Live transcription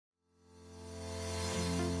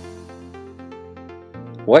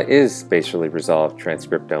What is spatially resolved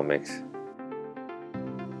transcriptomics?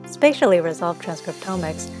 Spatially resolved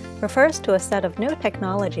transcriptomics refers to a set of new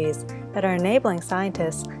technologies that are enabling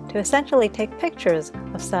scientists to essentially take pictures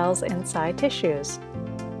of cells inside tissues.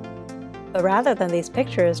 But rather than these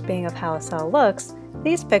pictures being of how a cell looks,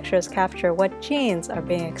 these pictures capture what genes are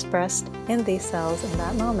being expressed in these cells in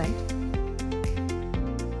that moment.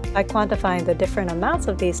 By quantifying the different amounts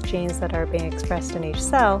of these genes that are being expressed in each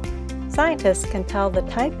cell, scientists can tell the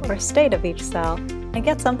type or state of each cell and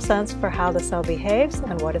get some sense for how the cell behaves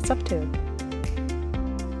and what it's up to.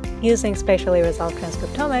 Using spatially resolved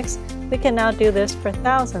transcriptomics, we can now do this for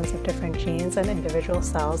thousands of different genes and individual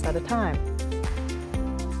cells at a time.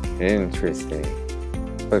 Interesting.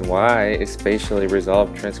 But why is spatially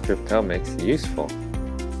resolved transcriptomics useful?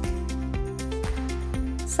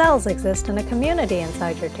 Cells exist in a community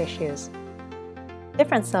inside your tissues.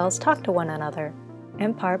 Different cells talk to one another,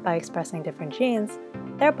 in part by expressing different genes,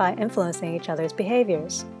 thereby influencing each other's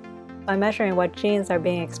behaviors. By measuring what genes are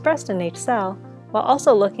being expressed in each cell, while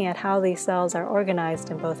also looking at how these cells are organized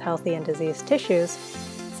in both healthy and diseased tissues,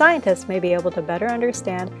 scientists may be able to better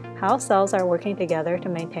understand how cells are working together to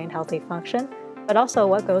maintain healthy function, but also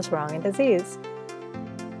what goes wrong in disease.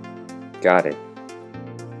 Got it.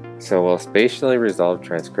 So will spatially resolved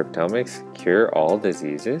transcriptomics cure all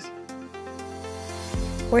diseases?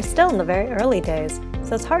 We're still in the very early days,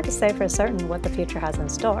 so it's hard to say for certain what the future has in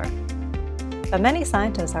store. But many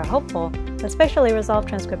scientists are hopeful that spatially resolved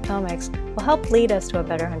transcriptomics will help lead us to a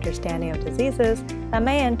better understanding of diseases that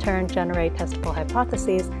may in turn generate testable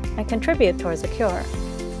hypotheses and contribute towards a cure.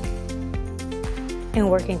 In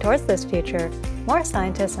working towards this future, more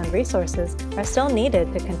scientists and resources are still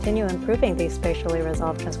needed to continue improving these spatially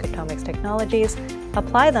resolved transcriptomics technologies,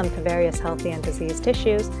 apply them to various healthy and diseased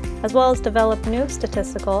tissues, as well as develop new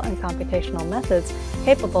statistical and computational methods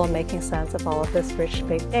capable of making sense of all of this rich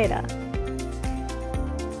big data.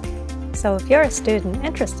 So if you're a student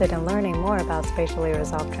interested in learning more about spatially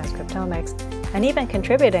resolved transcriptomics and even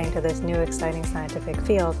contributing to this new exciting scientific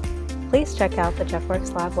field, please check out the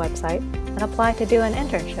JeffWorks Lab website and apply to do an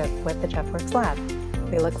internship with the JeffWorks Lab.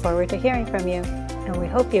 We look forward to hearing from you, and we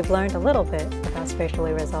hope you've learned a little bit about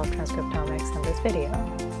spatially resolved transcriptomics in this video.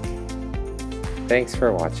 Thanks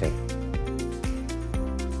for watching.